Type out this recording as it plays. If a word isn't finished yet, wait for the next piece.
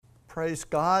Praise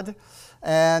God.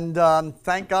 And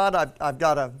thank God I've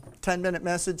got a 10-minute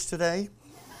message today.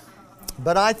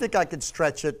 But I think I could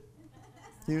stretch it.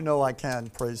 You know I can,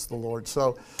 praise the Lord.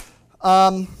 So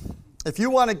if you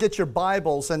want to get your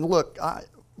Bibles, and look,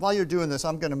 while you're doing this,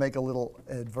 I'm going to make a little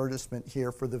advertisement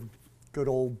here for the good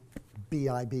old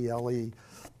Bible.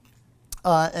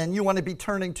 And you want to be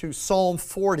turning to Psalm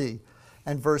 40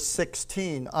 and verse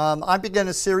 16. I began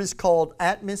a series called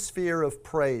Atmosphere of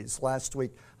Praise last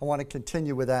week. I want to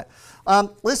continue with that.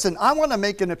 Listen, I want to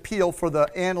make an appeal for the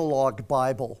analog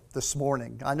Bible this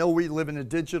morning. I know we live in a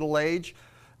digital age,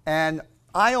 and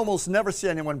I almost never see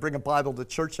anyone bring a Bible to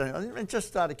church. And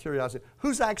just out of curiosity,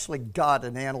 who's actually got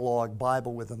an analog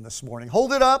Bible with them this morning?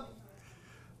 Hold it up.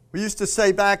 We used to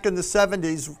say back in the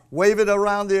 70s, wave it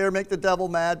around the air, make the devil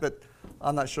mad, but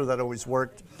I'm not sure that always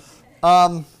worked.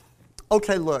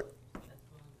 Okay, look,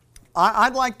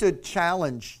 I'd like to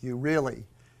challenge you, really.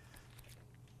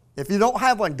 If you don't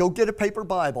have one, go get a paper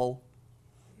Bible,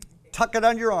 tuck it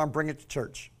under your arm, bring it to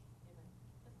church.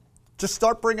 Just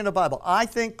start bringing a Bible. I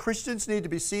think Christians need to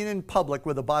be seen in public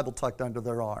with a Bible tucked under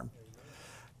their arm.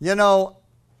 You know,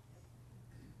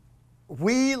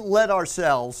 we let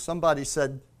ourselves, somebody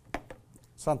said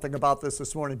something about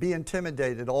this morning, be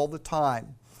intimidated all the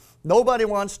time. Nobody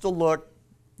wants to look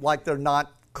like they're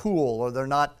not cool, or they're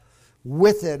not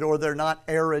with it, or they're not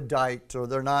erudite, or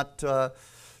they're not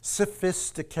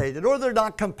sophisticated, or they're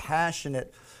not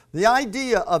compassionate. The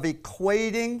idea of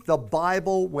equating the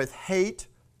Bible with hate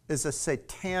is a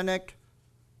satanic,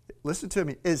 listen to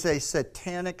me, is a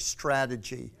satanic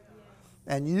strategy.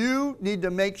 And you need to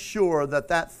make sure that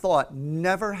that thought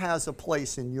never has a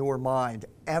place in your mind,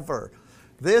 ever.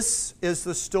 This is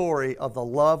the story of the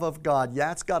love of God.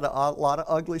 Yeah, it's got a lot of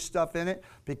ugly stuff in it,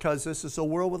 because this is a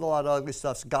world with a lot of ugly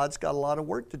stuff. God's got a lot of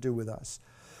work to do with us.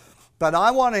 But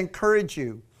I want to encourage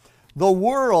you. The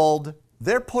world,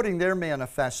 they're putting their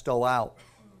manifesto out.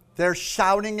 They're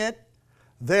shouting it.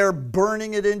 They're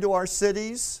burning it into our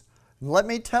cities. And let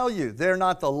me tell you, they're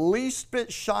not the least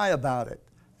bit shy about it.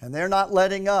 And they're not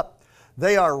letting up.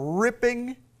 They are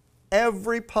ripping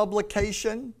every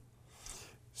publication,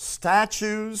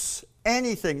 statues,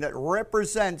 anything that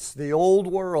represents the old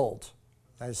world,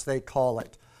 as they call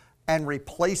it, and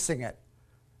replacing it.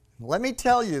 Let me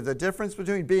tell you, the difference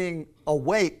between being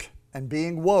awake and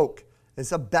being woke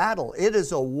is a battle. It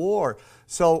is a war.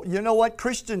 So you know what?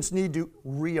 Christians need to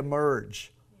reemerge.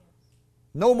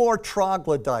 No more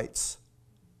troglodytes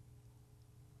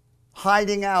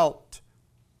hiding out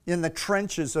in the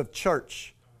trenches of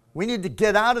church. We need to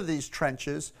get out of these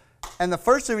trenches. And the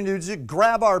first thing we do is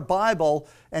grab our Bible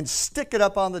and stick it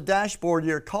up on the dashboard of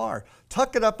your car.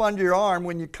 Tuck it up under your arm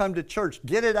when you come to church.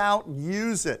 Get it out and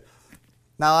use it.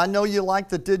 Now, I know you like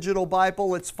the digital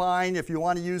Bible. It's fine. If you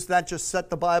want to use that, just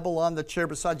set the Bible on the chair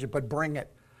beside you, but bring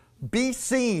it. Be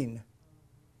seen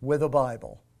with a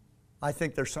Bible. I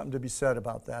think there's something to be said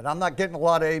about that. I'm not getting a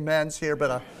lot of amens here, but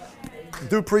I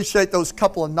do appreciate those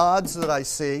couple of nods that I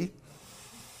see.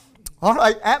 All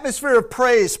right, Atmosphere of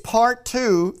Praise, Part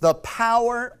 2, the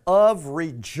power of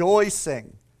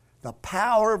rejoicing. The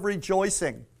power of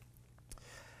rejoicing.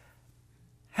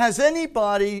 Has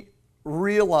anybody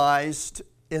realized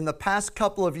in the past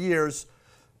couple of years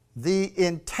the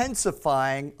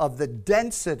intensifying of the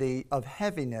density of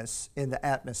heaviness in the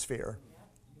atmosphere?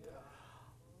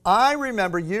 I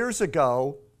remember years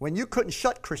ago when you couldn't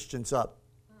shut Christians up.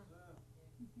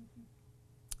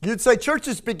 You'd say church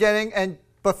is beginning, and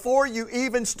before you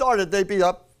even started, they'd be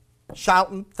up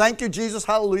shouting, thank you, Jesus,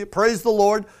 hallelujah, praise the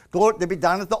Lord. Glory. They'd be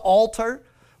down at the altar.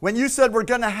 When you said we're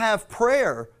going to have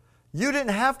prayer, you didn't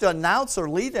have to announce or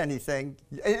lead anything.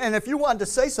 And if you wanted to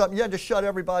say something, you had to shut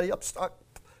everybody up.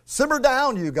 Simmer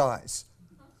down, you guys.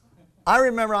 I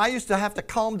remember I used to have to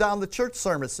calm down the church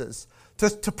services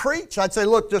to preach. I'd say,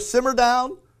 look, just simmer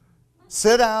down,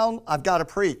 sit down, I've got to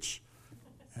preach.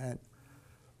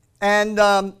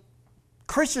 And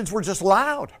Christians were just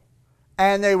loud,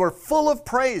 and they were full of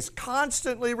praise,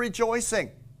 constantly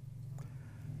rejoicing.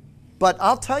 But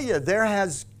I'll tell you, there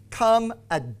has come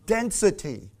a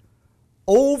density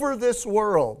over this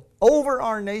world, over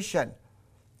our nation,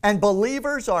 and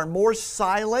believers are more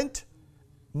silent,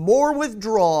 more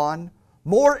withdrawn,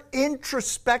 more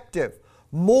introspective,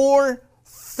 more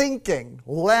thinking,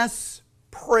 less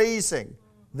praising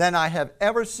than I have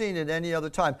ever seen at any other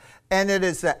time. And it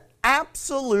is the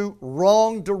absolute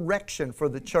wrong direction for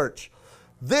the church.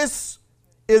 This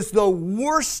is the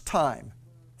worst time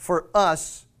for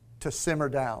us to simmer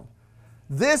down.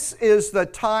 This is the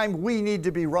time we need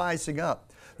to be rising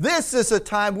up. This is a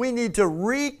time we need to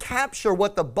recapture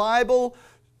what the Bible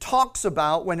talks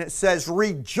about when it says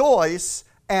rejoice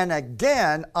and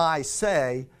again I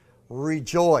say,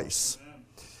 rejoice.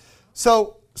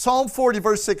 So Psalm 40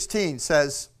 verse 16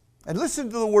 says, and listen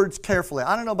to the words carefully.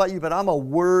 I don't know about you, but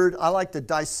I like to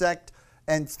dissect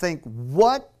and think,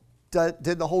 what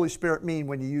did the Holy Spirit mean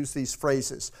when you use these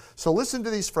phrases? So listen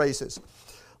to these phrases.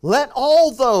 Let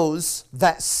all those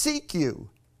that seek you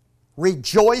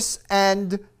rejoice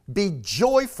and be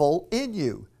joyful in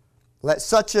you. Let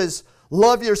such as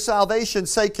love your salvation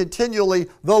say continually,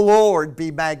 the Lord be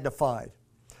magnified.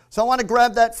 So I want to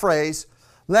grab that phrase.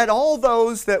 Let all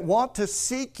those that want to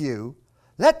seek you,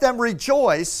 let them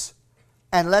rejoice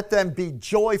and let them be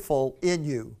joyful in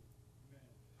you.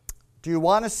 Do you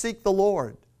want to seek the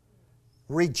Lord?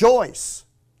 Rejoice.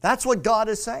 That's what God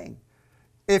is saying.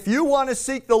 If you want to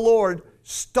seek the Lord,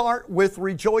 start with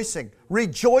rejoicing.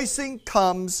 Rejoicing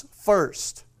comes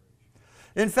first.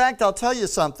 In fact, I'll tell you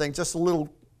something, just a little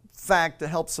fact to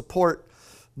help support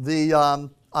the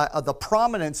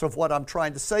prominence of what I'm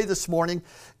trying to say this morning,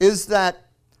 is that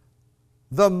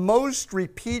the most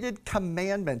repeated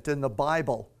commandment in the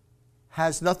Bible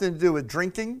has nothing to do with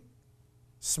drinking,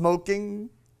 smoking,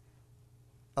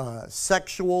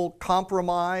 sexual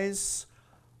compromise,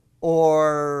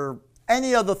 or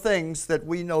any other things that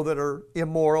we know that are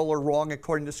immoral or wrong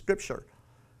according to Scripture.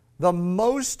 The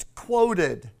most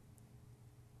quoted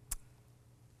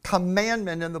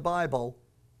commandment in the Bible,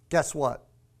 guess what?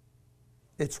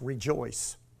 It's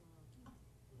rejoice.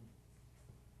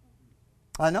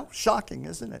 I know, shocking,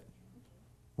 isn't it?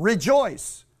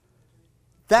 Rejoice.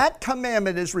 That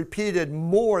commandment is repeated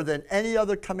more than any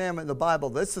other commandment in the Bible.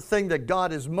 That's the thing that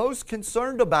God is most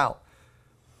concerned about.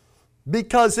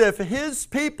 Because if His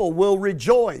people will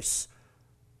rejoice,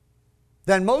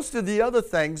 then most of the other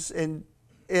things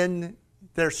in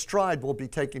their stride will be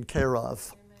taken care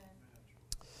of.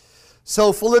 Amen.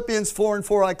 So Philippians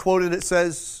 4:4, I quoted, it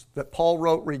says that Paul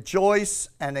wrote, rejoice,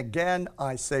 and again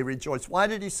I say rejoice. Why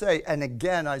did he say, and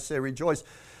again I say rejoice?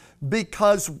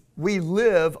 Because we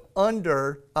live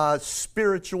under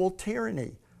spiritual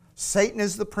tyranny. Satan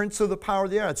is the prince of the power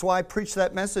of the air. That's why I preached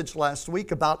that message last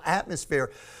week about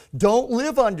atmosphere. Don't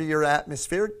live under your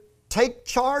atmosphere. Take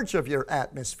charge of your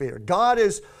atmosphere. God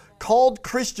has called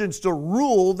Christians to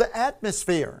rule the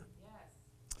atmosphere.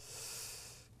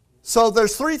 So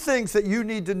there's three things that you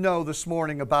need to know this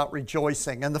morning about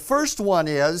rejoicing. And the first one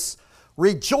is,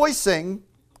 rejoicing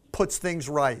puts things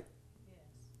right.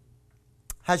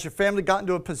 Has your family gotten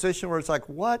to a position where it's like,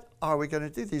 what are we going to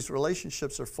do? These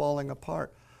relationships are falling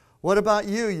apart. What about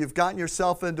you? You've gotten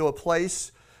yourself into a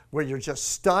place where you're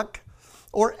just stuck,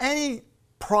 or any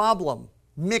problem,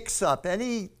 mix-up,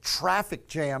 any traffic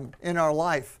jam in our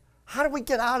life. How do we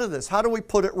get out of this? How do we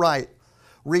put it right?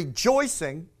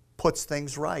 Rejoicing puts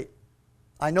things right.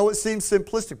 I know it seems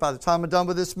simplistic. By the time I'm done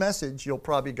with this message, you'll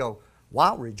probably go,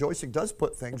 wow, rejoicing does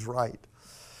put things right.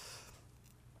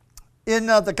 In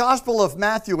the Gospel of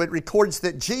Matthew, it records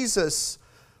that Jesus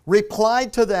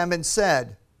replied to them and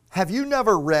said, have you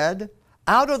never read,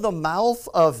 out of the mouth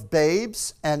of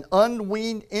babes and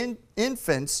unweaned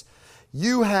infants,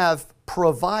 you have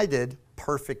provided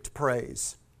perfect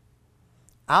praise.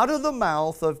 Out of the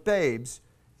mouth of babes,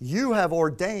 you have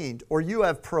ordained, or you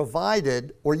have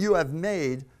provided, or you have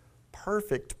made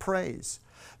perfect praise.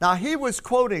 Now, he was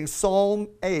quoting Psalm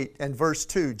 8 and verse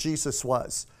 2, Jesus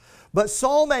was. But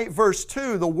Psalm 8 verse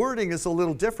 2, the wording is a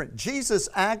little different. Jesus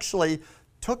actually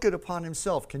took it upon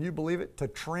himself, can you believe it, to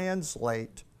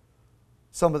translate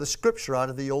some of the scripture out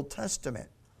of the Old Testament.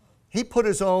 He put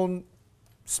his own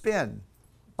spin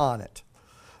on it.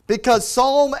 Because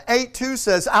Psalm 8:2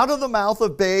 says, out of the mouth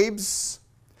of babes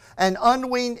and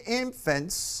unweaned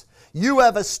infants, you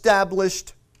have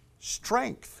established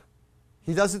strength.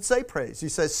 He doesn't say praise, he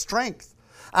says strength.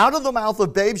 Out of the mouth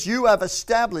of babes, you have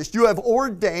established, you have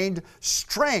ordained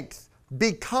strength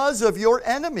because of your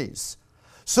enemies,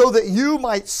 so that you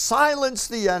might silence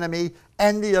the enemy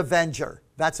and the avenger.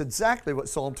 That's exactly what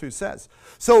Psalm 2 says.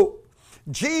 So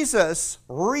Jesus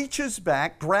reaches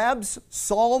back, grabs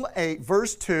Psalm 8,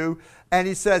 verse 2, and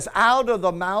he says, out of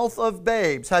the mouth of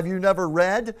babes. Have you never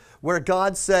read where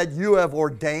God said, you have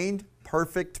ordained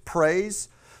perfect praise?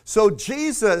 So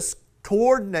Jesus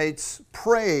coordinates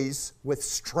praise with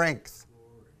strength.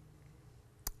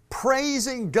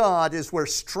 Praising God is where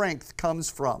strength comes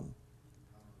from.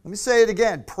 Let me say it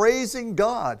again. Praising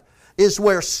God is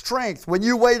where strength, when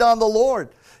you wait on the Lord,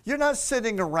 you're not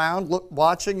sitting around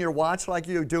watching your watch like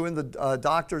you do in the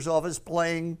doctor's office,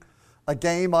 playing a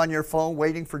game on your phone,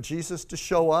 waiting for Jesus to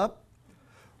show up.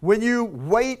 When you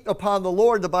wait upon the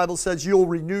Lord, the Bible says you'll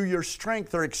renew your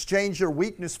strength or exchange your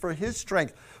weakness for His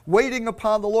strength. Waiting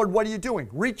upon the Lord, what are you doing?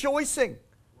 Rejoicing.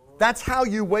 That's how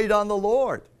you wait on the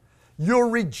Lord. You're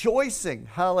rejoicing,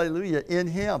 hallelujah, in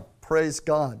Him. Praise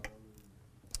God.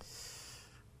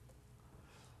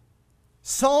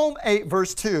 Psalm 8,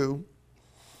 verse 2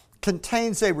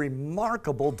 contains a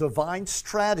remarkable divine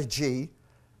strategy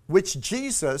which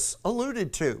Jesus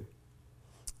alluded to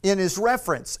in his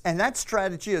reference. And that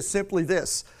strategy is simply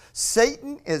this: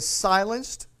 Satan is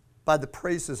silenced by the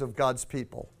praises of God's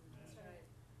people.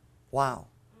 Wow.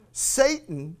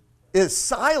 Satan is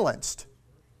silenced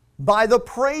by the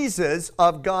praises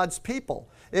of God's people.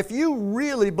 If you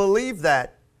really believe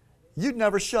that, you'd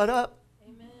never shut up.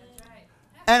 Amen.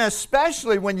 And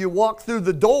especially when you walk through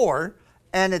the door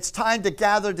and it's time to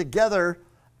gather together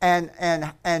and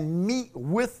meet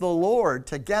with the Lord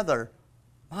together,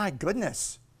 my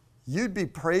goodness, you'd be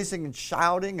praising and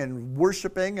shouting and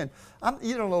worshiping. And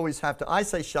you don't always have to. I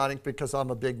say shouting because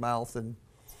I'm a big mouth and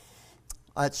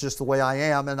that's just the way I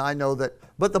am, and I know that.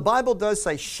 But the Bible does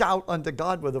say, shout unto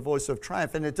God with a voice of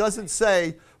triumph. And it doesn't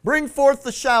say, bring forth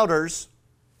the shouters.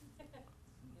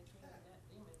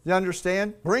 You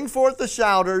understand? Bring forth the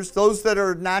shouters, those that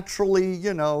are naturally,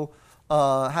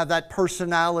 have that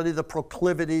personality, the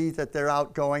proclivity that they're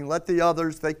outgoing. Let the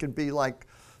others, they can be like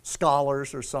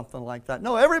scholars or something like that.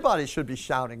 No, everybody should be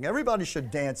shouting. Everybody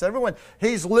should dance. Everyone,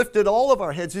 He's lifted all of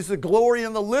our heads. He's the glory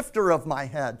and the lifter of my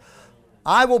head.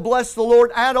 I will bless the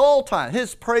Lord at all times.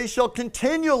 His praise shall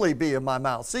continually be in my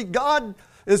mouth. See, God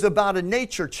is about a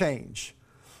nature change.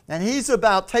 And He's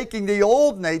about taking the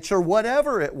old nature,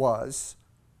 whatever it was,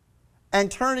 and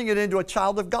turning it into a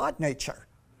child of God nature.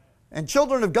 And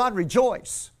children of God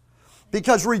rejoice,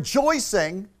 because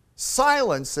rejoicing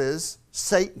silences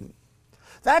Satan.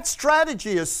 That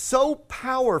strategy is so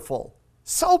powerful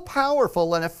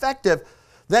and effective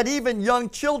that even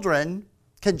young children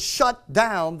can shut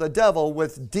down the devil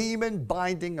with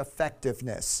demon-binding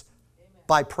effectiveness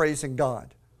by praising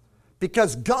God.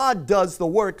 Because God does the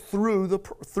work through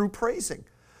praising.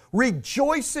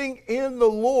 Rejoicing in the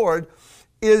Lord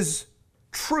is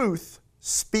truth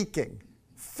speaking,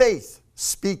 faith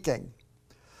speaking.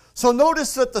 So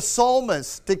notice that the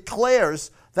psalmist declares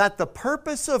that the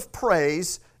purpose of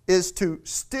praise is to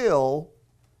still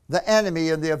the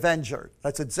enemy and the avenger.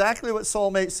 That's exactly what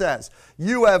Psalm 8 says.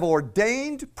 You have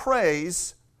ordained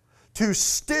praise to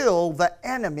still the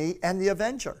enemy and the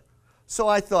avenger. So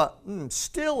I thought,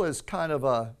 still is kind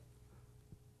of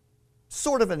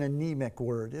sort of an anemic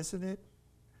word, isn't it?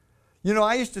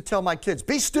 I used to tell my kids,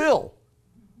 be still.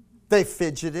 They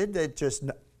fidgeted.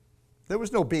 There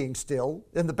was no being still.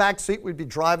 In the back seat, we'd be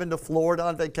driving to Florida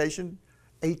on vacation,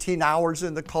 18 hours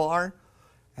in the car.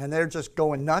 And they're just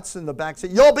going nuts in the back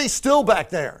seat. You'll be still back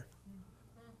there.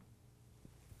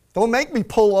 Don't make me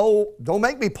pull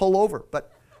over.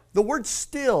 But the word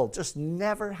still just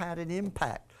never had an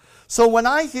impact. So when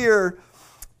I hear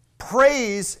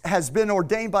praise has been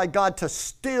ordained by God to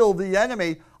still the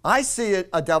enemy, I see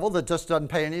a devil that just doesn't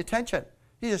pay any attention.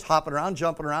 He's just hopping around,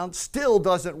 jumping around. Still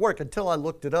doesn't work until I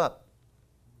looked it up.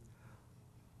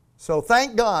 So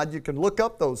thank God you can look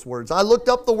up those words. I looked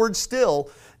up the word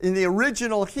still in the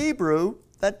original Hebrew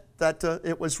that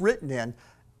it was written in.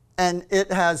 And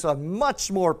it has a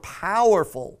much more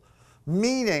powerful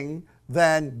meaning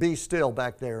than be still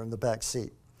back there in the back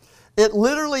seat. It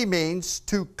literally means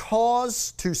to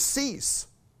cause to cease,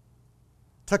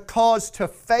 to cause to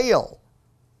fail,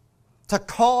 to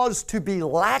cause to be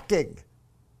lacking.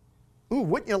 Ooh,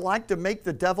 wouldn't you like to make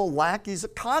the devil lack? He's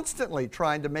constantly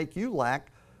trying to make you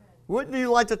lack. Wouldn't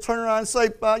you like to turn around and say,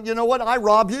 you know what, I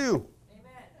rob you?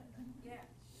 Amen. Yeah.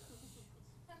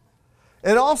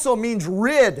 It also means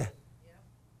rid.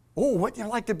 Oh, wouldn't you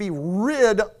like to be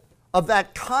rid of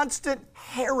that constant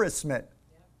harassment,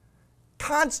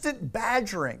 constant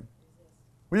badgering?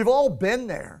 We've all been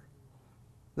there.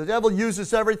 The devil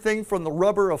uses everything from the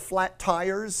rubber of flat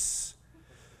tires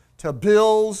to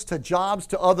bills, to jobs,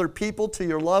 to other people, to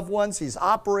your loved ones. He's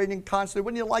operating constantly.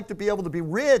 Wouldn't you like to be able to be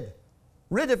rid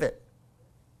of it?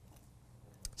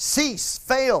 Cease,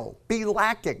 fail, be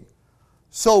lacking.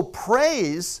 So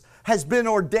praise has been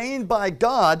ordained by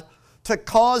God to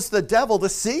cause the devil to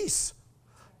cease,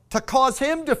 to cause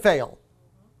him to fail.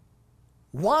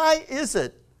 Why is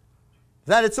it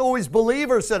that it's always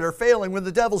believers that are failing when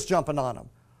the devil's jumping on them?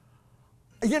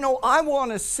 I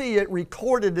want to see it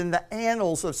recorded in the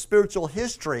annals of spiritual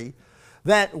history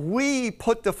that we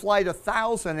put to flight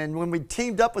 1,000, and when we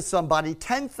teamed up with somebody,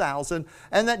 10,000,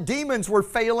 and that demons were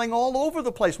failing all over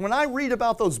the place. When I read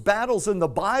about those battles in the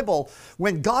Bible,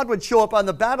 when God would show up on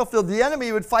the battlefield, the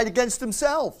enemy would fight against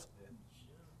himself.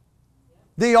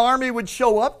 The army would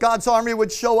show up, God's army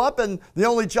would show up, and the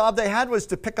only job they had was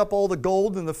to pick up all the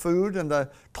gold and the food and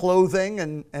the clothing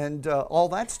and all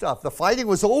that stuff. The fighting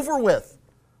was over with.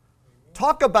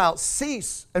 Talk about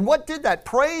cease. And what did that?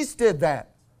 Praise did that.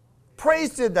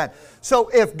 Praise did that. So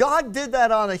if God did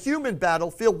that on a human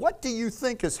battlefield, what do you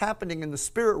think is happening in the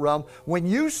spirit realm when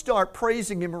you start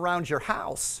praising Him around your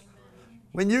house?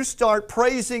 When you start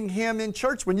praising Him in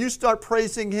church, when you start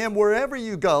praising Him wherever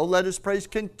you go, let His praise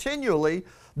continually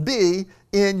be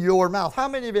in your mouth. How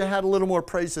many of you had a little more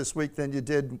praise this week than you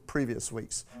did previous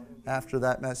weeks after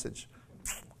that message?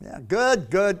 Yeah, good,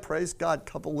 good. Praise God.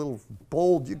 Couple little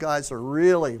bold. You guys are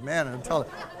really, man, I'm telling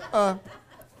you.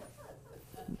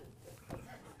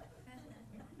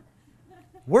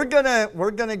 We're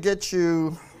gonna get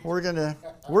you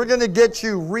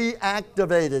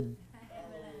reactivated.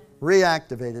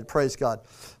 Reactivated. Praise God.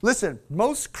 Listen,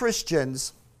 most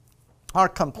Christians are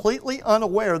completely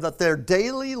unaware that their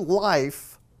daily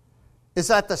life is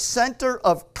at the center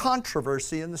of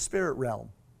controversy in the spirit realm.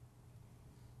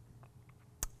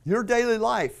 Your daily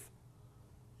life,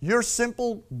 your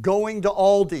simple going to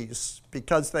Aldi's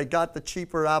because they got the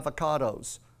cheaper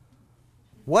avocados.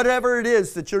 Whatever it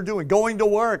is that you're doing, going to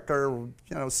work or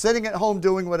sitting at home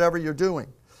doing whatever you're doing.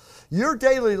 Your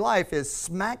daily life is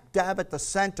smack dab at the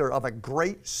center of a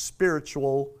great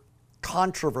spiritual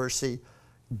controversy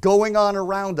going on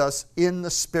around us in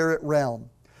the spirit realm.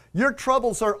 Your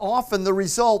troubles are often the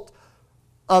result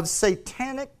of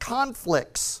satanic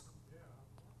conflicts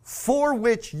for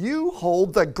which you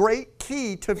hold the great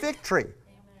key to victory. Amen.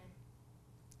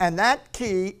 And that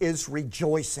key is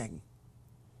rejoicing.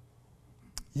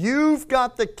 You've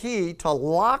got the key to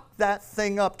lock that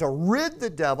thing up, to rid the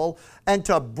devil, and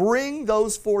to bring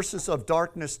those forces of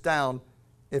darkness down.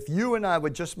 If you and I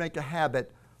would just make a habit,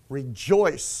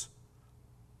 rejoice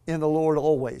in the Lord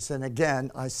always. And again,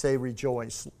 I say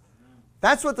rejoice.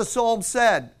 That's what the Psalm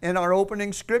said in our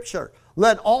opening scripture.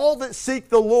 Let all that seek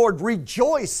the Lord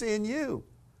rejoice in you.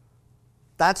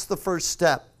 That's the first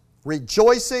step.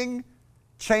 Rejoicing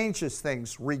changes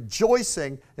things.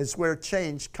 Rejoicing is where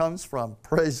change comes from.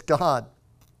 Praise God.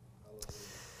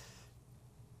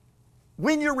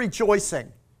 When you're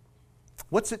rejoicing,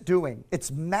 what's it doing?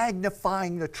 It's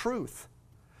magnifying the truth.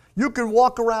 You can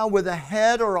walk around with a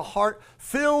head or a heart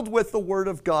filled with the Word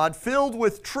of God, filled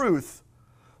with truth,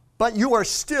 but you are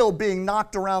still being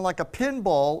knocked around like a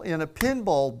pinball in a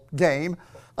pinball game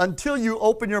until you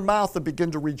open your mouth and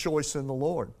begin to rejoice in the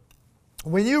Lord.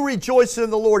 When you rejoice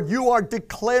in the Lord, you are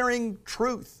declaring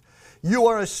truth. You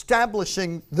are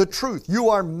establishing the truth. You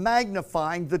are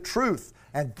magnifying the truth.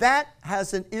 And that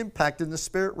has an impact in the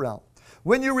spirit realm.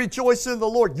 When you rejoice in the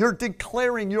Lord, you're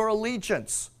declaring your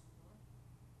allegiance.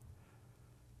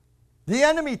 The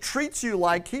enemy treats you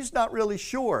like he's not really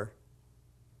sure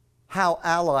how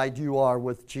allied you are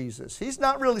with Jesus. He's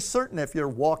not really certain if you're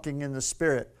walking in the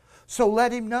Spirit. So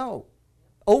let him know.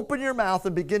 Open your mouth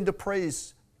and begin to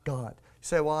praise God. You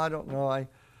say, well, I don't know. I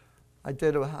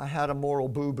had a moral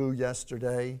boo-boo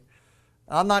yesterday.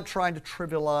 I'm not trying to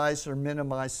trivialize or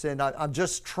minimize sin. I'm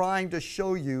just trying to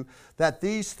show you that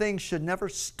these things should never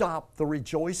stop the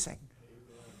rejoicing.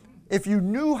 If you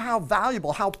knew how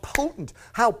valuable, how potent,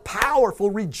 how powerful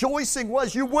rejoicing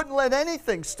was, you wouldn't let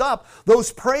anything stop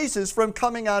those praises from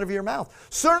coming out of your mouth.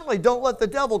 Certainly don't let the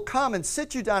devil come and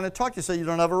sit you down and talk to you, say you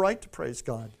don't have a right to praise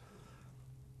God.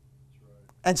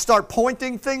 And start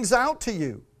pointing things out to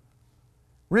you.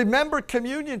 Remember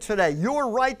communion today. Your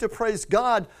right to praise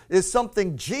God is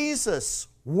something Jesus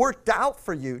worked out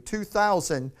for you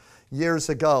 2,000 years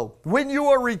ago. When you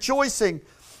are rejoicing,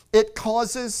 it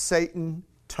causes Satan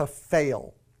to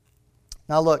fail.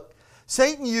 Now look,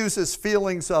 Satan uses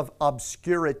feelings of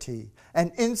obscurity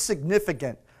and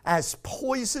insignificant as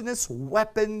poisonous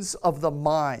weapons of the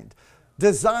mind,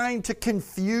 designed to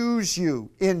confuse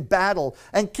you in battle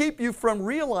and keep you from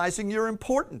realizing your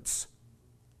importance.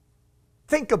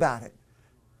 Think about it.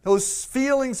 Those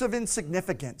feelings of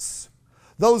insignificance,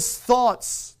 those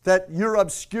thoughts that you're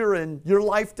obscure and your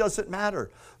life doesn't matter,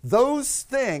 those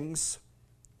things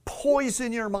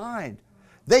poison your mind.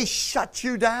 They shut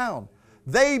you down.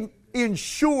 They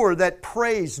ensure that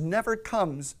praise never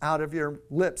comes out of your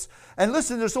lips. And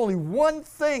listen, there's only one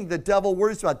thing the devil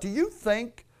worries about. Do you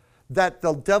think that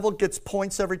the devil gets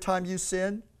points every time you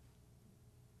sin?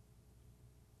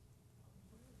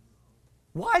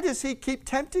 Why does he keep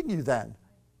tempting you then?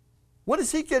 What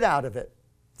does he get out of it?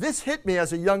 This hit me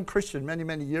as a young Christian many,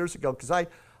 many years ago because I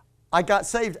got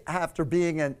saved after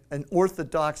being an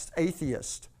orthodox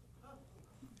atheist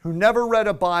who never read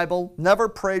a Bible, never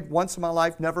prayed once in my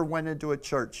life, never went into a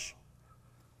church.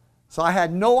 So I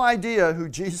had no idea who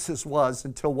Jesus was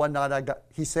until one night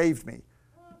he saved me.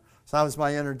 So that was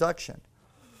my introduction.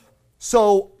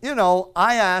 So,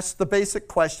 I asked the basic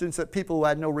questions that people who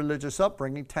had no religious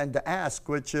upbringing tend to ask,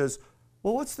 which is,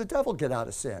 Well, what's the devil get out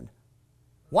of sin?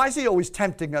 Why is he always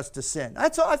tempting us to sin? I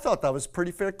thought that was a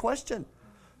pretty fair question.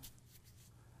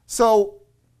 So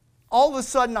all of a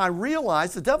sudden I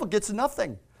realized the devil gets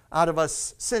nothing out of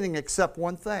us sinning except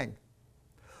one thing.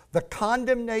 The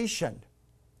condemnation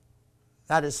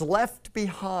that is left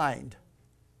behind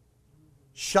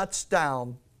shuts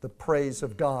down the praise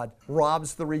of God,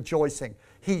 robs the rejoicing.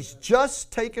 He's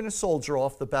just taken a soldier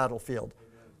off the battlefield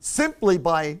simply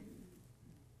by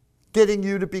getting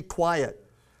you to be quiet.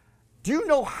 Do you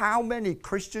know how many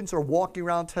Christians are walking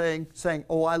around today saying,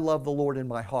 oh, I love the Lord in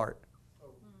my heart?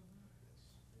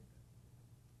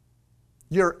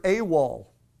 You're AWOL.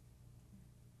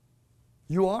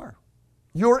 You are.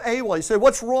 You're AWOL. You say,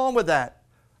 what's wrong with that?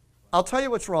 I'll tell you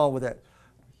what's wrong with it.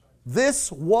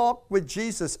 This walk with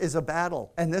Jesus is a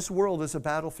battle, and this world is a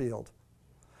battlefield.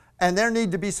 And there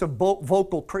need to be some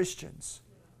vocal Christians.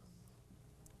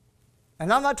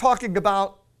 And I'm not talking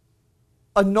about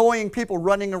annoying people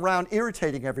running around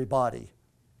irritating everybody,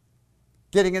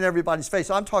 getting in everybody's face.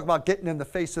 I'm talking about getting in the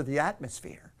face of the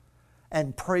atmosphere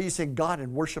and praising God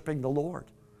and worshiping the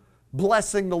Lord,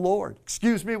 blessing the Lord.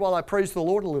 Excuse me while I praise the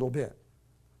Lord a little bit.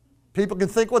 People can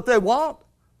think what they want.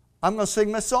 I'm going to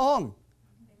sing my song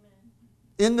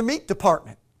in the meat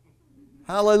department.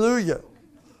 Hallelujah.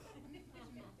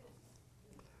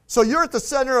 So you're at the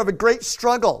center of a great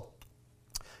struggle.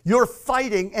 You're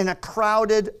fighting in a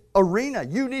crowded arena.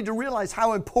 You need to realize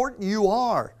how important you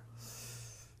are.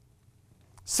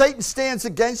 Satan stands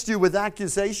against you with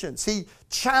accusations. He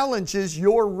challenges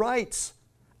your rights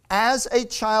as a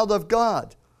child of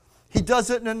God. He does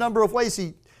it in a number of ways.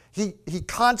 He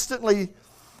constantly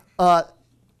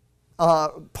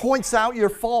points out your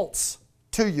faults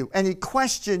to you, and he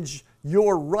questions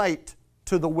your right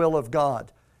to the will of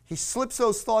God. He slips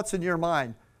those thoughts in your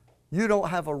mind. You don't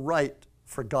have a right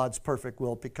for God's perfect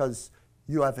will because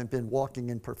you haven't been walking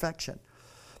in perfection.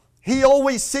 He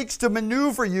always seeks to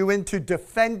maneuver you into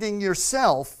defending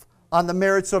yourself on the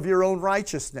merits of your own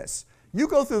righteousness. You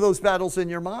go through those battles in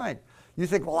your mind. You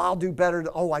think, well, I'll do better.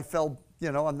 Oh, I fell,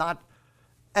 I'm not.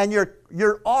 And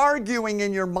you're arguing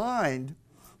in your mind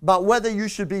about whether you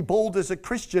should be bold as a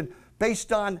Christian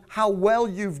based on how well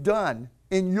you've done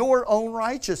in your own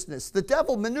righteousness. The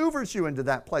devil maneuvers you into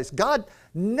that place. God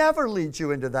never leads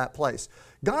you into that place.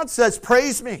 God says,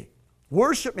 praise me,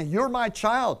 worship me, you're my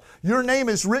child. Your name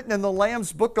is written in the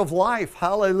Lamb's book of life.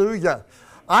 Hallelujah.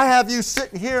 I have you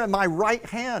sitting here in my right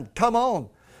hand. Come on.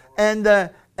 And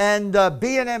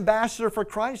be an ambassador for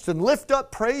Christ and lift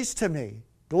up praise to me.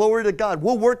 Glory to God.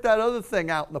 We'll work that other thing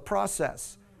out in the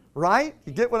process. Right?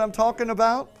 You get what I'm talking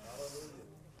about?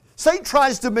 Satan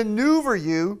tries to maneuver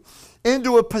you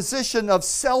into a position of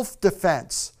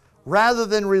self-defense rather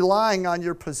than relying on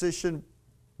your position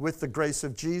with the grace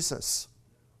of Jesus.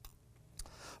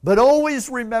 But always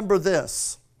remember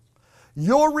this.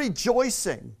 Your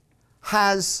rejoicing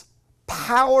has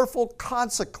powerful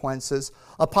consequences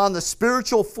upon the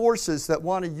spiritual forces that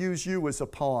want to use you as a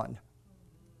pawn.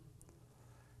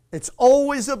 It's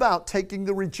always about taking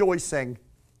the rejoicing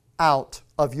out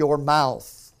of your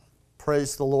mouth.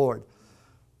 Praise the Lord.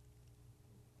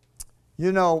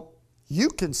 You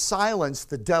can silence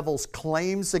the devil's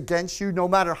claims against you no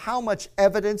matter how much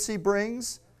evidence he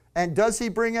brings. And does he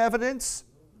bring evidence?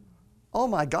 Oh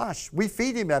my gosh, we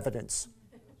feed him evidence.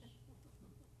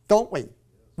 Don't we?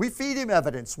 We feed him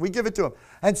evidence. We give it to him.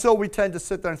 And so we tend to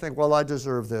sit there and think, well, I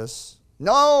deserve this.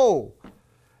 No!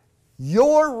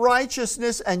 Your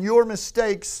righteousness and your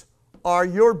mistakes are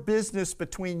your business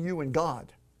between you and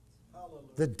God.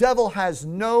 The devil has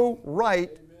no right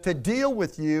to deal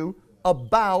with you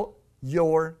about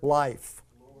your life.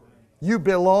 You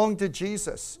belong to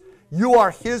Jesus. You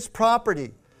are his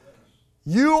property.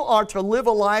 You are to live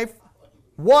a life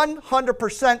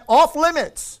 100% off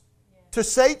limits to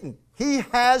Satan. He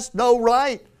has no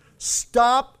right.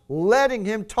 Stop letting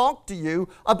him talk to you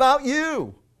about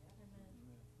you.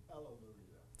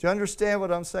 Do you understand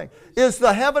what I'm saying? Is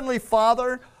the Heavenly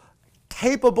Father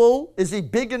capable? Is he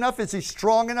big enough? Is he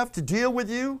strong enough to deal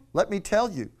with you? Let me tell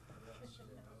you.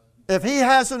 If he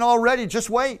hasn't already,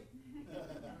 just wait.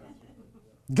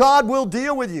 God will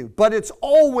deal with you, but it's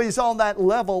always on that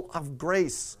level of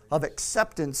grace, of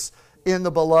acceptance in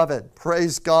the beloved.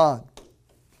 Praise God.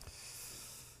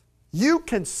 You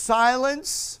can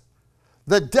silence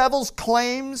the devil's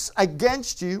claims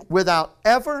against you without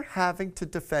ever having to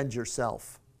defend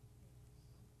yourself.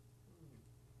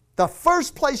 The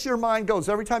first place your mind goes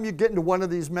every time you get into one of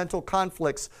these mental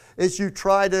conflicts is you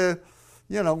try to,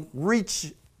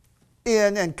 reach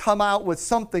in and come out with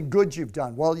something good you've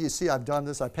done. Well, you see, I've done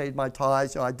this. I paid my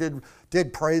tithes. I did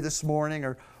pray this morning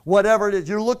or whatever it is.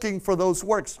 You're looking for those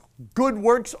works. Good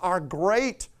works are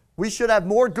great. We should have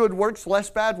more good works, less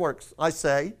bad works, I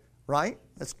say, right?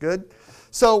 That's good.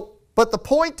 So, but the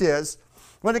point is,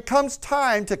 when it comes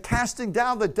time to casting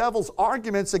down the devil's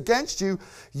arguments against you,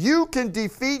 you can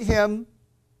defeat him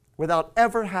without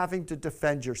ever having to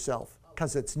defend yourself,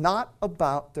 because it's not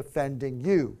about defending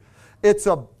you.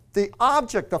 The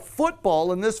object, the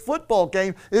football in this football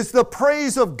game is the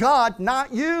praise of God,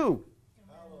 not you.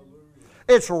 Hallelujah.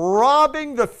 It's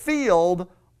robbing the field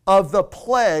of the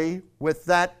play with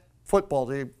that football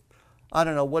team. I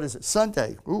don't know, what is it,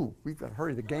 Sunday? Ooh, we've got to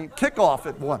hurry the game. Kickoff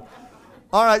at 1.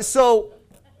 All right, so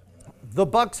the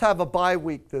Bucks have a bye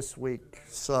week this week,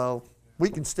 so we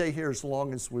can stay here as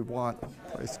long as we want.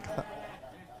 Praise God.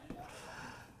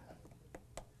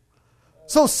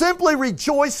 So simply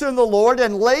rejoice in the Lord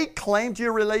and lay claim to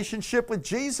your relationship with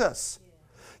Jesus.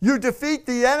 You defeat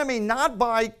the enemy not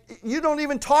by, you don't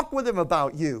even talk with him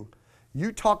about you.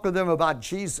 You talk with him about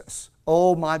Jesus.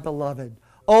 Oh, my beloved.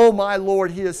 Oh, my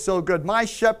Lord, he is so good. My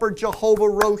shepherd, Jehovah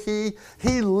Rohi,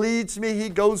 he leads me, he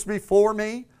goes before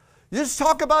me. You just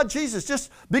talk about Jesus. Just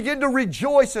begin to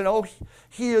rejoice. And oh,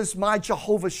 he is my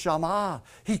Jehovah Shammah.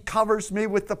 He covers me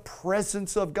with the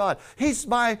presence of God. He's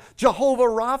my Jehovah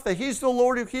Rapha. He's the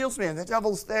Lord who heals me. And the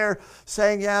devil's there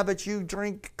saying, yeah, but you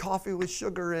drink coffee with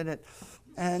sugar in it.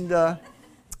 And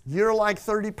you're like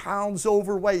 30 pounds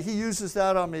overweight. He uses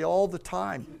that on me all the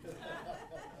time.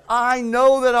 I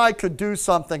know that I could do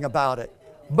something about it.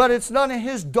 But it's none of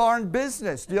his darn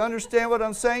business. Do you understand what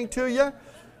I'm saying to you?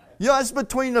 Yeah, it's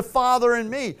between the Father and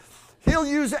me. He'll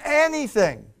use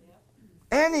anything.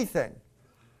 Anything.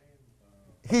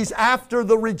 He's after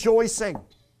the rejoicing.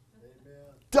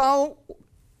 Don't,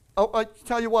 I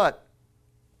tell you what.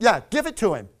 Yeah, give it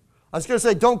to him. I was going to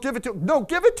say, don't give it to him. No,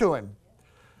 give it to him.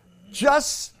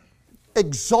 Just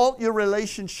exalt your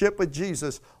relationship with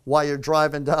Jesus while you're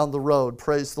driving down the road.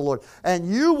 Praise the Lord.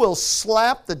 And you will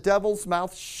slap the devil's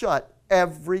mouth shut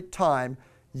every time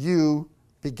you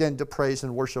begin to praise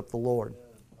and worship the Lord.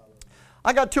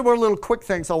 I got 2 more little quick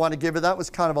things I want to give you. That was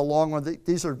kind of a long one.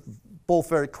 These are both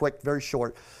very quick, very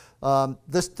short.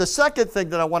 The second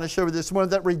thing that I want to show you this morning,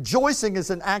 that rejoicing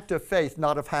is an act of faith,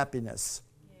 not of happiness.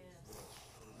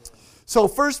 Yes. So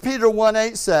 1 Peter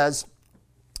 1:8 says,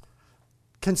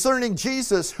 concerning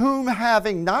Jesus, whom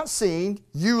having not seen,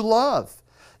 you love,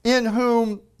 in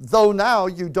whom, though now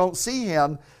you don't see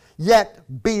him, yet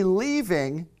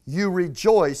believing you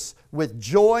rejoice with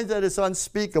joy that is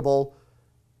unspeakable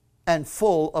and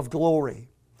full of glory.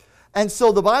 And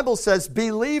so the Bible says,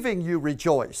 believing you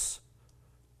rejoice.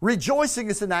 Rejoicing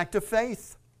is an act of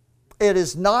faith. It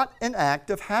is not an act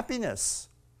of happiness.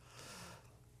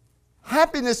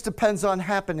 Happiness depends on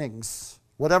happenings,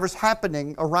 whatever's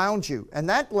happening around you. And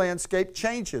that landscape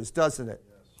changes, doesn't it?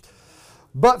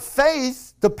 But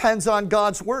faith depends on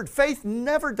God's Word. Faith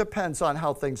never depends on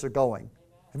how things are going.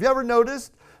 Have you ever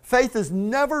noticed? Faith is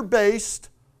never based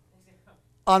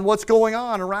on what's going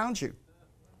on around you.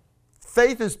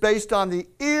 Faith is based on the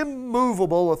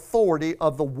immovable authority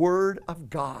of the Word of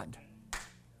God.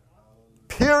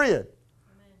 Period.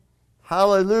 Amen.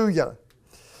 Hallelujah.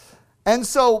 And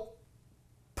so,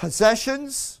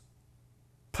 possessions,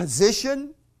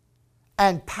 position,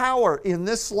 and power in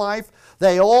this life,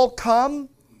 they all come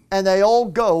and they all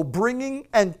go, bringing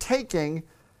and taking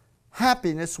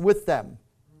happiness with them.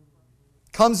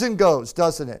 Comes and goes,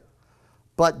 doesn't it?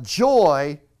 But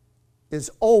joy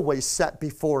is always set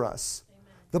before us. Amen.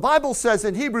 The Bible says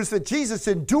in Hebrews that Jesus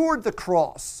endured the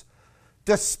cross,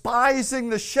 despising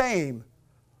the shame,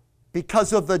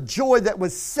 because of the joy that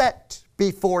was set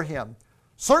before him.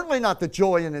 Certainly not the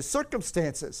joy in his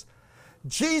circumstances.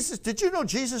 Jesus, did you know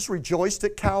Jesus rejoiced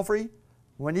at Calvary?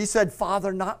 When he said,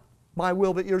 Father, not my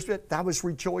will but yours, that was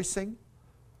rejoicing.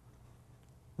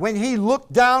 When he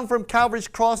looked down from Calvary's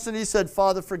cross and he said,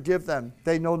 Father, forgive them.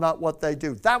 They know not what they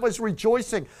do. That was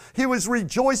rejoicing. He was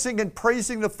rejoicing and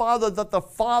praising the Father that the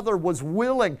Father was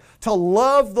willing to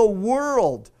love the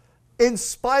world in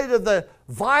spite of the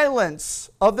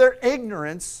violence of their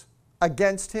ignorance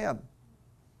against him.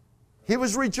 He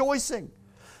was rejoicing.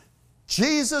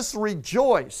 Jesus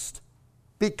rejoiced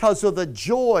because of the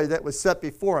joy that was set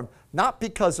before him, not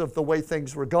because of the way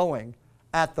things were going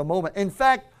at the moment. In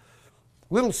fact,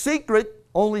 little secret,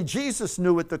 only Jesus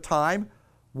knew at the time,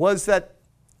 was that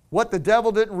what the devil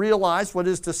didn't realize, what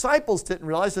his disciples didn't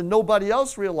realize, and nobody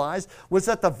else realized, was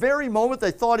that the very moment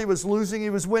they thought he was losing, he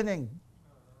was winning.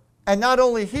 And not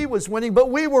only he was winning, but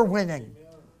we were winning.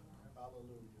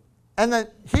 And then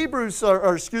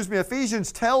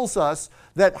Ephesians tells us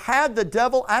that had the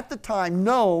devil at the time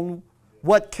known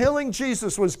what killing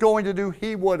Jesus was going to do,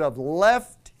 he would have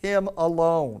left him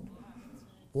alone.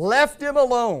 Left him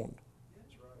alone.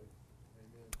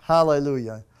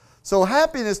 Hallelujah. So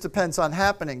happiness depends on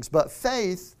happenings, but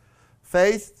faith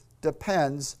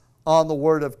depends on the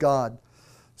Word of God.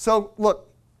 So look,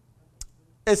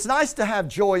 it's nice to have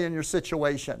joy in your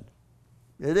situation.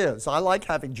 It is. I like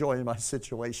having joy in my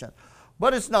situation.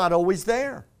 But it's not always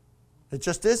there. It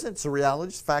just isn't. It's a reality.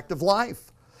 It's a fact of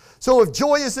life. So if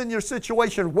joy is in your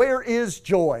situation, where is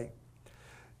joy?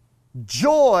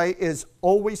 Joy is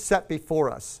always set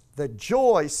before us. The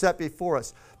joy set before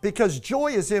us. Because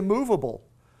joy is immovable.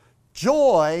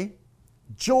 Joy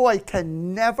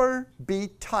can never be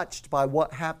touched by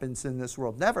what happens in this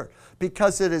world. Never.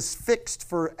 Because it is fixed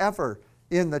forever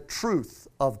in the truth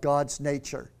of God's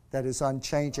nature that is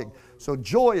unchanging. So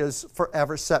joy is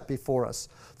forever set before us.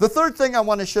 The third thing I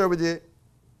want to share with you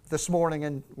this morning,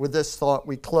 and with this thought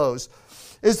we close,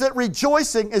 is that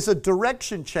rejoicing is a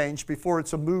direction change before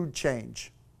it's a mood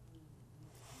change.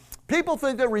 People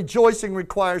think that rejoicing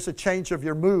requires a change of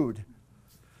your mood.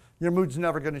 Your mood's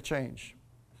never going to change.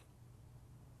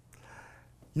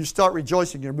 You start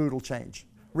rejoicing, your mood will change.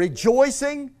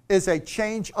 Rejoicing is a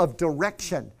change of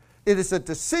direction. It is a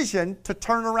decision to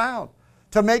turn around,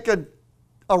 to make a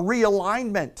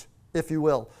realignment, if you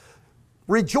will.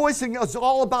 Rejoicing is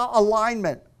all about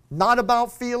alignment, not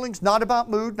about feelings, not about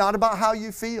mood, not about how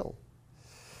you feel.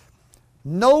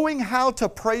 Knowing how to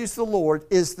praise the Lord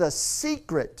is the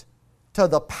secret to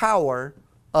the power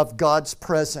of God's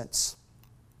presence.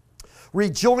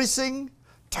 Rejoicing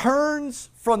turns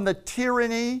from the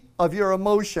tyranny of your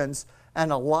emotions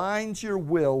and aligns your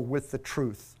will with the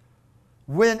truth.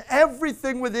 When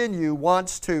everything within you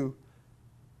wants to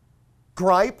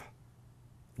gripe,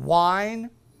 whine,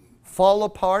 fall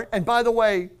apart, and by the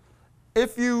way,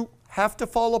 if you have to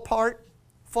fall apart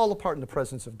in the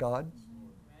presence of God.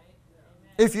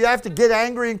 If you have to get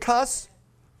angry and cuss,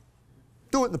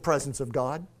 do it in the presence of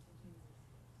God,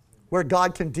 where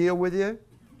God can deal with you.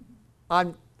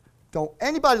 Don't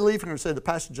anybody leave here and say the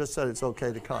pastor just said it's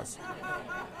okay to cuss.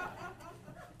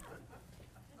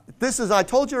 I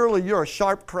told you earlier, you're a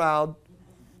sharp crowd,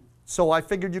 so I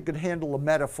figured you could handle a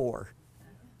metaphor.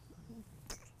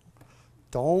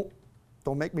 Don't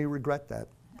make me regret that.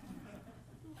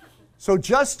 So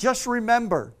just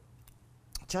remember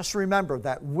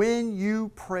that when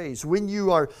you praise, when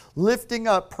you are lifting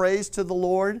up praise to the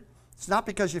Lord, it's not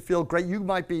because you feel great. You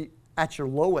might be at your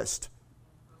lowest.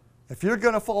 If you're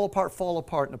going to fall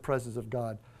apart in the presence of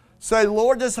God. Say,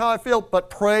 Lord, this is how I feel,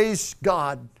 but praise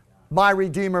God. My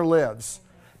Redeemer lives.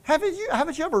 Haven't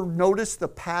you ever noticed the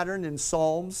pattern in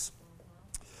Psalms?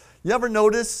 You ever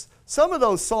notice? Some of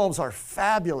those Psalms are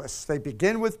fabulous. They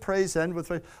begin with praise, end with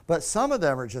praise. But some of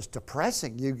them are just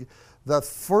depressing. The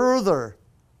further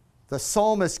the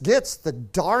psalmist gets, the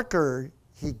darker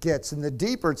he gets. And the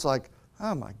deeper, it's like,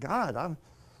 oh my God,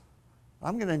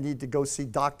 I'm going to need to go see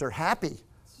Dr. Happy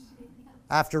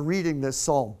after reading this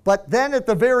psalm. But then at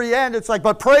the very end, it's like,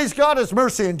 but praise God, His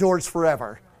mercy endures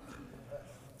forever.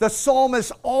 The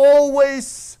psalmist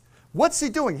always, what's he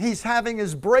doing? He's having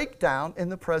his breakdown in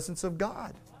the presence of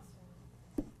God.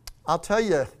 I'll tell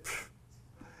you,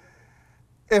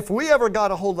 if we ever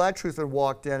got a hold of that truth and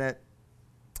walked in it,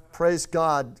 praise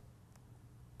God,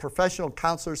 professional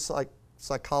counselors,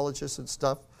 psychologists and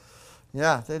stuff,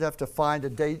 yeah, they'd have to find a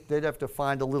date, they'd have to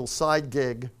find a little side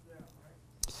gig.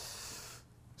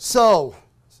 So,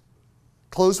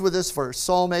 close with this verse,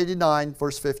 Psalm 89,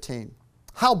 verse 15.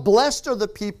 How blessed are the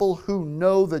people who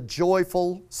know the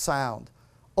joyful sound.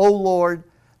 O Lord,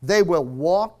 they will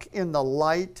walk in the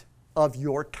light of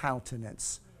your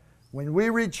countenance. When we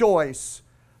rejoice,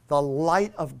 the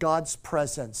light of God's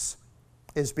presence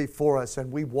is before us,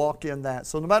 and we walk in that.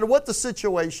 So no matter what the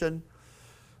situation,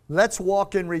 let's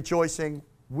walk in rejoicing.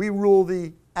 We rule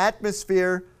the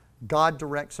atmosphere. God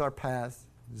directs our path.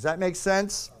 Does that make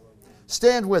sense?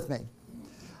 Stand with me.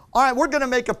 All right, we're going to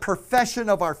make a profession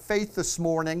of our faith this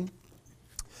morning.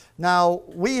 Now,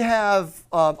 we have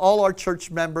all our church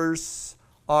members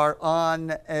are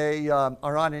on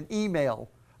an email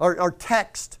or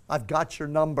text. I've got your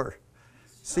number.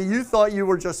 See, you thought you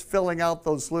were just filling out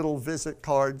those little visit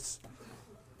cards,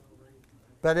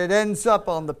 but it ends up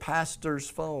on the pastor's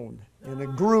phone in a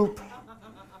group.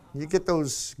 You get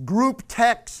those group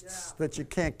texts that you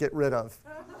can't get rid of.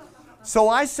 So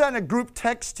I sent a group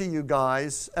text to you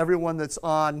guys, everyone that's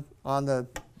on the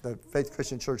Faith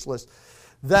Christian Church list,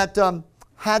 that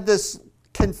had this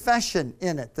confession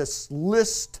in it, this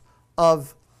list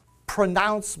of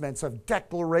pronouncements, of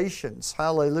declarations,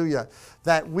 hallelujah,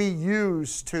 that we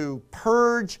use to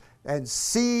purge and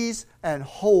seize and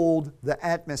hold the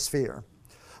atmosphere.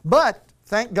 But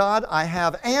Thank God I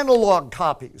have analog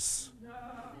copies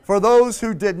for those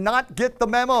who did not get the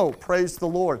memo. Praise the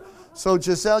Lord. So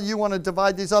Giselle, you want to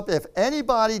divide these up? If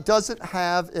anybody doesn't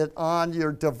have it on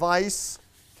your device,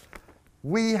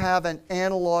 we have an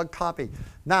analog copy.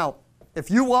 Now,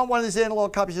 if you want one of these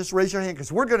analog copies, just raise your hand,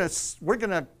 because we're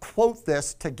gonna quote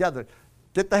this together.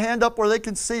 Get the hand up where they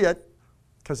can see it,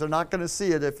 because they're not going to see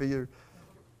it if you...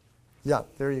 Yeah,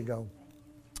 there you go.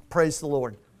 Praise the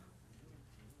Lord.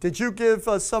 Did you give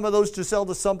some of those, Giselle,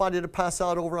 to somebody to pass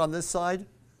out over on this side?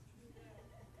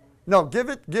 No,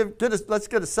 let's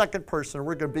get a second person.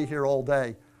 We're going to be here all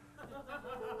day.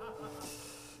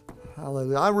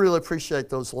 Hallelujah. I really appreciate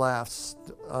those laughs.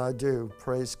 I do.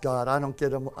 Praise God. I don't get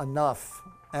them enough.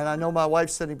 And I know my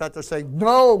wife's sitting back there saying,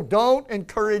 no, don't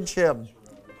encourage him.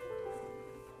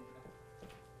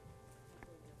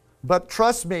 But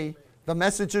trust me, the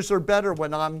messages are better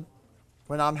when I'm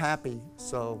happy.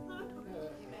 So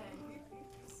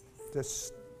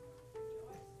just,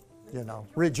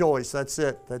 rejoice. That's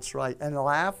it. That's right. And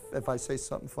laugh if I say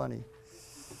something funny.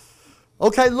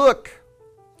 Okay, look.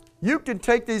 You can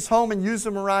take these home and use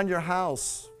them around your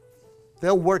house.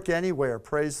 They'll work anywhere.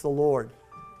 Praise the Lord.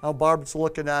 Now Barb's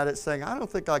looking at it saying, I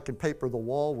don't think I can paper the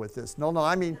wall with this. No,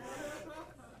 I mean,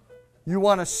 you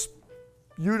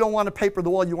don't want to paper the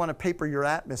wall. You want to paper your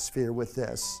atmosphere with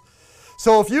this.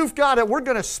 So if you've got it, we're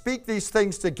going to speak these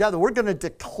things together. We're going to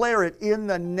declare it in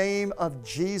the name of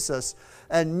Jesus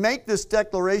and make this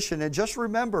declaration. And just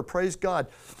remember, praise God,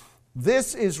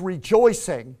 this is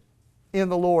rejoicing in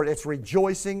the Lord. It's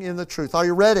rejoicing in the truth. Are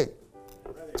you ready?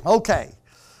 Okay.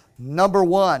 Number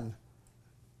 1,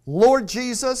 Lord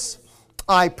Jesus,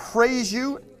 I praise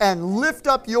you and lift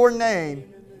up your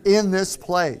name in this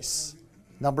place.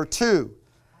 Number 2,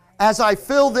 as I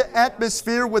fill the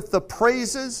atmosphere with the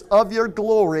praises of your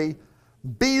glory,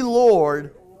 be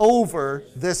Lord over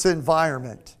this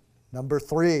environment. Number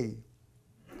 3.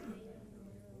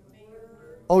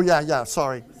 Oh, yeah,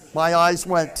 sorry. My eyes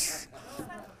went.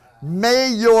 May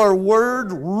your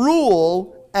word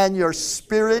rule and your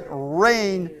spirit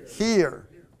reign here.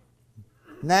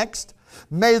 Next,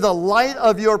 may the light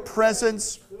of your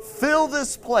presence fill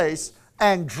this place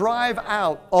and drive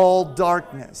out all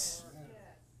darkness.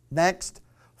 Next,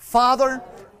 Father,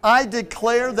 I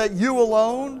declare that you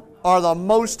alone are the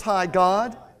Most High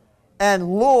God and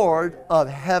Lord of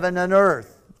heaven and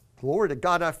earth. Glory to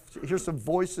God. I hear some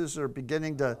voices are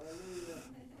beginning to...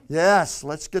 Yes,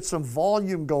 let's get some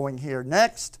volume going here.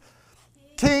 Next,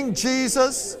 King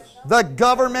Jesus, the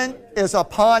government is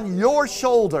upon your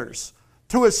shoulders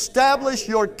to establish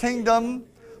your kingdom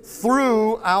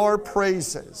through our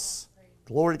praises.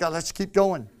 Glory to God. Let's keep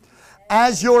going.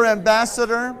 As your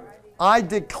ambassador, I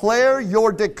declare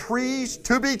your decrees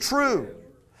to be true.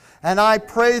 And I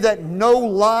pray that no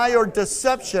lie or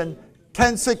deception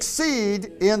can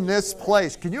succeed in this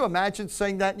place. Can you imagine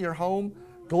saying that in your home?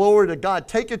 Glory to God.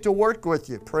 Take it to work with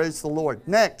you. Praise the Lord.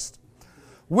 Next,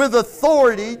 with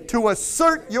authority to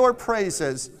assert your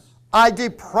praises, I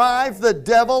deprive the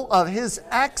devil of his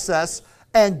access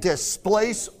and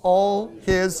displace all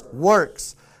his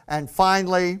works. And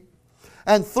finally,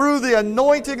 and through the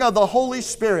anointing of the Holy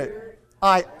Spirit,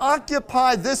 I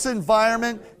occupy this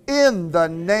environment in the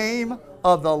name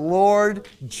of the Lord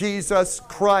Jesus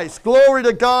Christ. Glory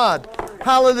to God.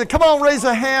 Hallelujah. Come on, raise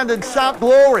a hand and shout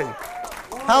glory.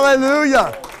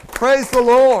 Hallelujah. Praise the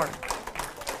Lord.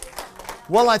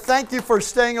 Well, I thank you for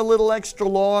staying a little extra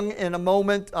long. In a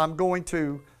moment, I'm going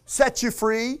to set you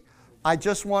free. I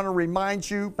just want to remind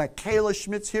you, Michaela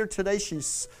Schmidt's here today.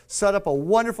 She's set up a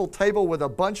wonderful table with a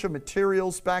bunch of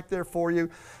materials back there for you.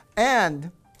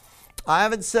 And I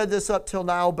haven't said this up till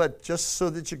now, but just so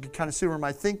that you can kind of see where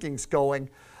my thinking's going.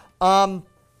 I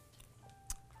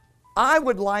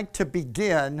would like to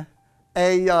begin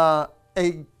a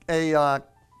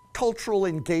cultural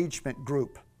engagement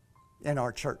group in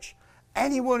our church.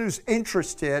 Anyone who's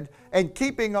interested in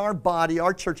keeping our body,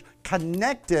 our church,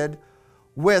 connected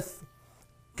with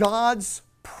God's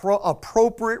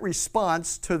appropriate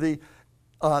response to the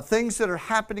things that are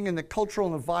happening in the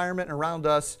cultural environment around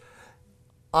us,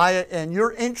 and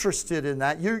you're interested in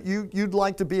that, you'd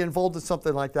like to be involved in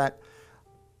something like that,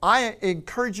 I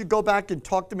encourage you to go back and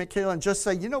talk to Michaela and just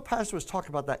say, Pastor was talking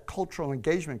about that cultural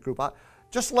engagement group.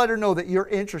 Just let her know that you're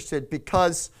interested,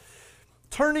 because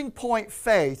Turning Point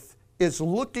Faith is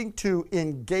looking to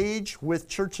engage with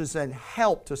churches and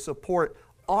help to support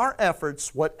our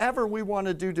efforts, whatever we want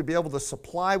to do to be able to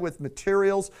supply with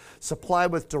materials, supply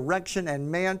with direction and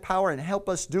manpower, and help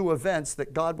us do events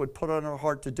that God would put on our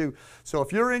heart to do. So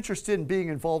if you're interested in being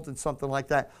involved in something like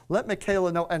that, let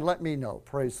Michaela know and let me know.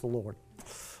 Praise the Lord.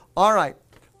 All right.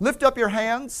 Lift up your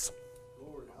hands.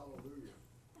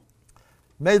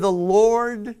 May the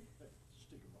Lord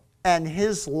and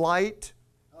His light,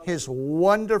 His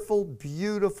wonderful,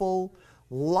 beautiful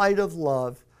light of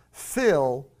love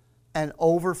fill and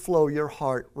overflow your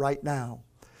heart right now.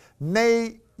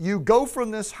 May you go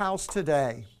from this house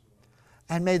today,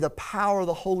 and may the power of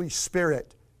the Holy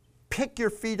Spirit pick your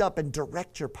feet up and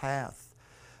direct your path.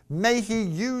 May He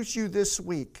use you this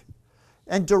week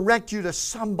and direct you to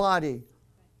somebody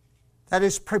that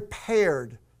is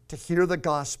prepared to hear the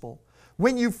gospel.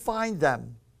 When you find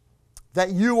them, that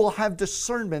you will have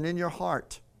discernment in your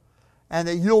heart and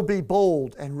that you'll be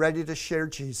bold and ready to share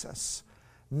Jesus.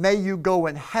 May you go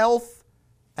in health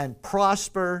and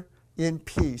prosper in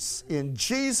peace. In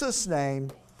Jesus' name,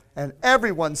 and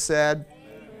everyone said,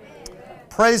 amen.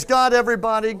 Praise God,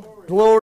 everybody. Glory.